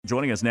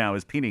Joining us now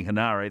is Peeni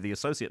Henare, the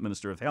Associate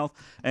Minister of Health.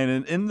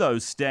 And in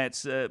those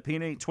stats,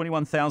 Peeni,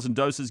 21,000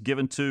 doses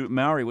given to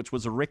Maori, which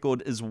was a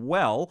record as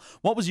well.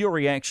 What was your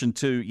reaction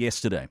to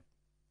yesterday?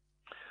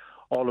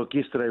 Oh, look,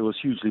 yesterday was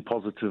hugely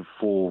positive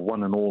for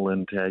one and all.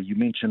 And you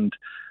mentioned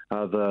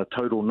the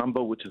total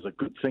number, which is a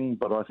good thing.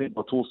 But I think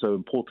what's also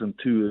important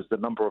too is the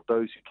number of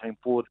those who came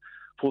forward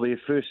for their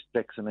first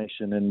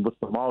vaccination. And with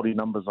the Maori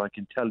numbers, I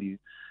can tell you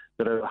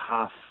that over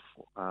half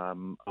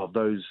of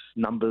those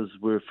numbers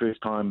were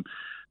first-time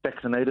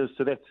vaccinators.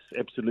 So that's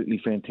absolutely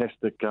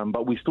fantastic.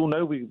 But we still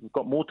know we've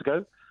got more to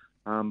go.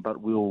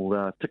 But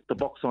we'll tick the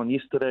box on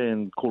yesterday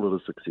and call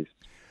it a success.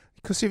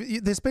 Because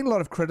there's been a lot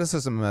of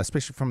criticism,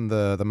 especially from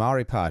the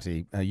Maori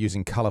Party,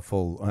 using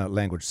colourful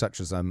language such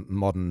as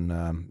modern,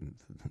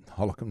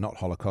 not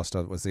Holocaust,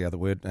 was the other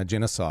word,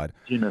 genocide.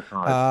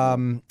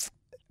 Genocide.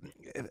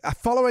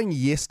 Following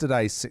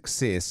yesterday's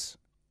success,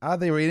 are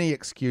there any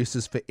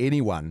excuses for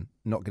anyone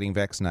not getting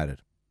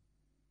vaccinated?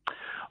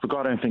 Look,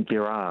 I don't think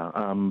there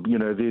are.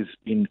 There's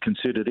been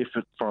concerted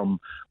effort from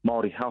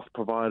Maori health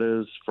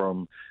providers,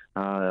 from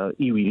iwi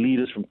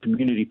leaders, from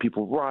community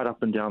people right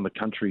up and down the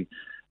country.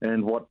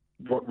 And what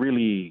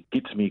really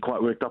gets me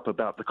quite worked up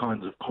about the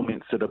kinds of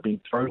comments that are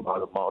being thrown by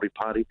the Maori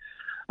Party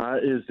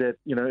is that,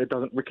 it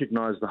doesn't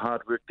recognise the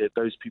hard work that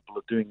those people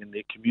are doing in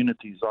their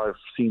communities. I've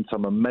seen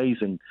some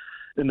amazing,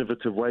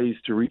 innovative ways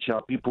to reach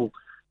out people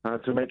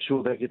to make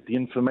sure they get the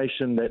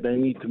information that they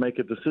need to make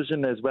a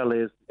decision, as well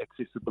as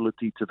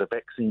accessibility to the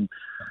vaccine.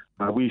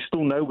 We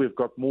still know we've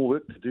got more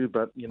work to do,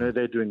 but,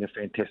 they're doing a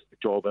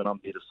fantastic job, and I'm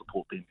here to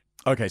support them.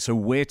 Okay, so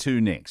where to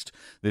next?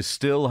 There's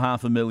still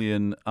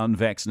 500,000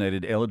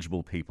 unvaccinated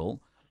eligible people.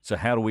 So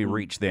how do we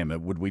reach them?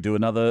 Would we do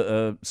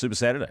another Super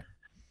Saturday?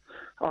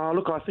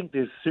 Look, I think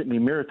there's certainly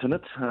merit in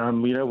it.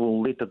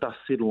 We'll let the dust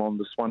settle on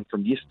this one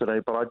from yesterday,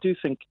 but I do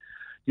think,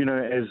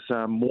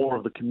 as more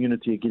of the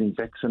community are getting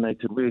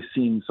vaccinated, we're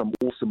seeing some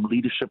awesome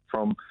leadership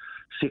from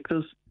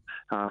sectors,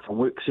 from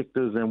work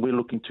sectors, and we're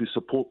looking to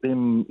support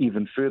them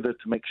even further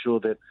to make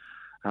sure that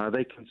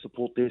they can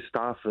support their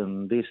staff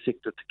and their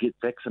sector to get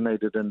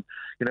vaccinated. And,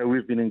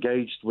 we've been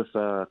engaged with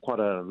quite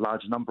a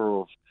large number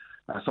of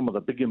some of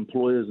the big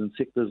employers and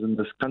sectors in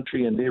this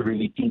country, and they're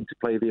really keen to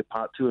play their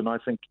part too. And I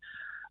think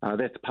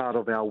that's part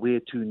of our where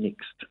to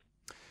next.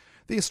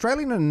 The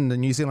Australian and the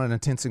New Zealand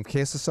Intensive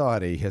Care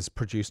Society has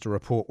produced a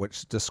report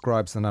which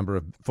describes the number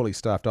of fully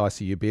staffed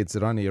ICU beds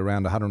at only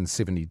around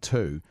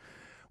 172.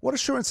 What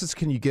assurances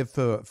can you give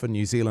for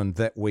New Zealand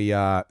that we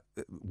are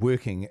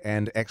working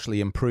and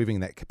actually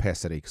improving that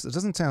capacity? Because it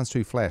doesn't sound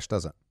too flash,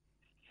 does it?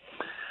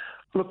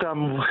 Look,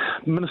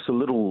 Minister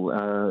Little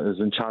is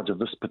in charge of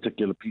this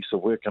particular piece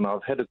of work, and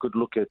I've had a good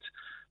look at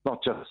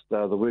not just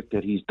the work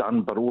that he's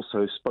done, but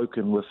also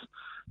spoken with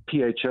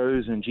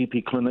PHOs and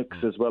GP clinics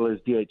as well as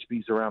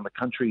DHBs around the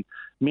country.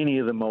 Many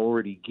of them are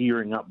already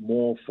gearing up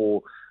more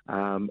for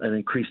an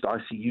increased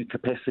ICU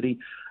capacity,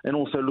 and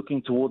also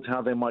looking towards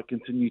how they might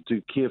continue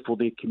to care for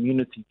their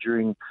community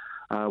during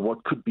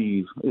what could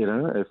be,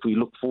 if we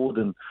look forward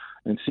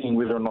and seeing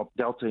whether or not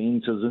Delta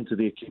enters into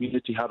their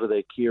community, how do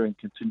they care and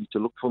continue to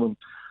look for them.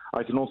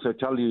 I can also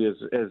tell you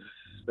as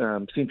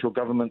central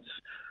governments,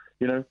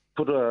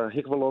 put a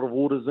heck of a lot of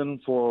orders in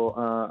for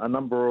a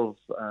number of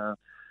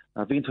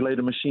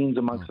ventilator machines,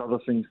 amongst other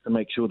things, to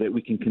make sure that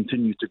we can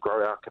continue to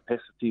grow our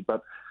capacity.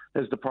 But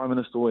as the Prime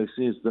Minister always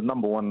says, the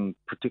number one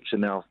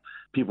protection now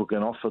people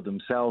can offer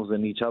themselves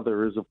and each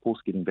other is, of course,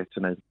 getting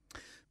vaccinated.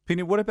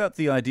 Peeni, what about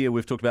the idea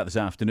we've talked about this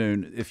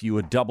afternoon, if you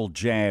were double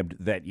jabbed,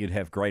 that you'd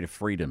have greater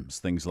freedoms,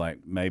 things like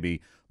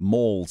maybe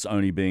malls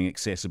only being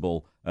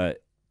accessible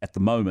at the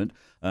moment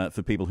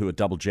for people who are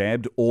double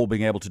jabbed, or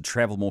being able to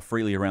travel more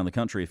freely around the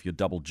country if you're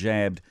double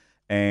jabbed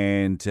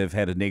and have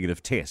had a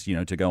negative test,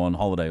 to go on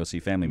holiday or see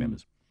family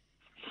members?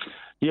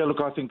 Yeah,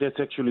 look, I think that's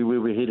actually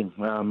where we're heading.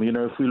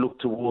 If we look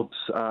towards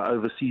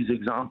overseas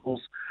examples,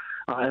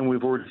 and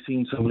we've already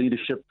seen some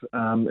leadership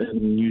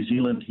in New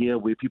Zealand here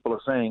where people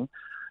are saying,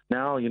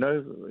 now,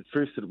 at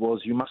first it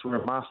was you must wear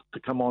a mask to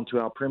come onto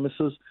our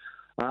premises,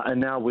 and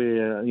now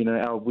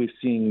we're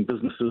seeing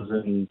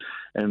businesses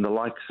and the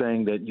like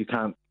saying that you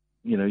can't,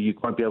 you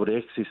won't be able to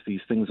access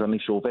these things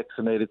unless you're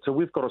vaccinated. So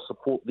we've got to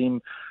support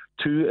them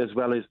too, as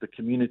well as the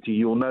community.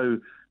 You'll know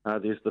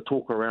there's the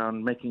talk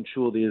around making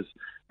sure there's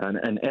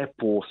an app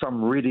or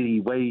some ready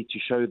way to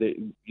show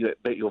that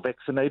you're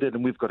vaccinated,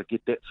 and we've got to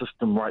get that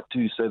system right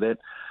too, so that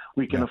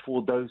we can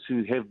afford those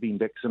who have been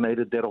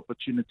vaccinated that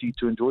opportunity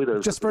to enjoy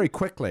those. Just very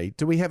quickly,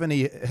 do we have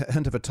any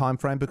hint of a time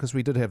frame? Because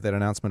we did have that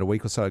announcement a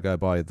week or so ago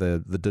by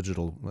the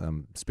digital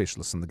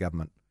specialists in the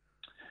government.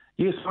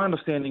 Yes, my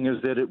understanding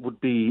is that it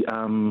would be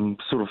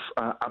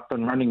up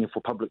and running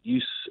for public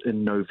use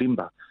in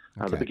November,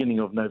 the beginning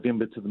of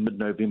November to the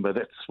mid-November.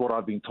 That's what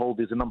I've been told.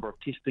 There's a number of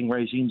testing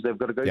regimes they've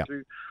got to go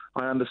through,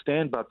 I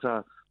understand, but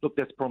look,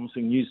 that's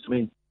promising news to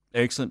me.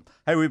 Excellent.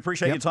 Hey, we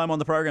appreciate your time on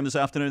the program this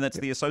afternoon. That's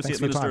the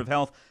Associate Minister of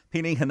Health,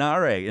 Peeni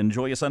Henare.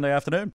 Enjoy your Sunday afternoon.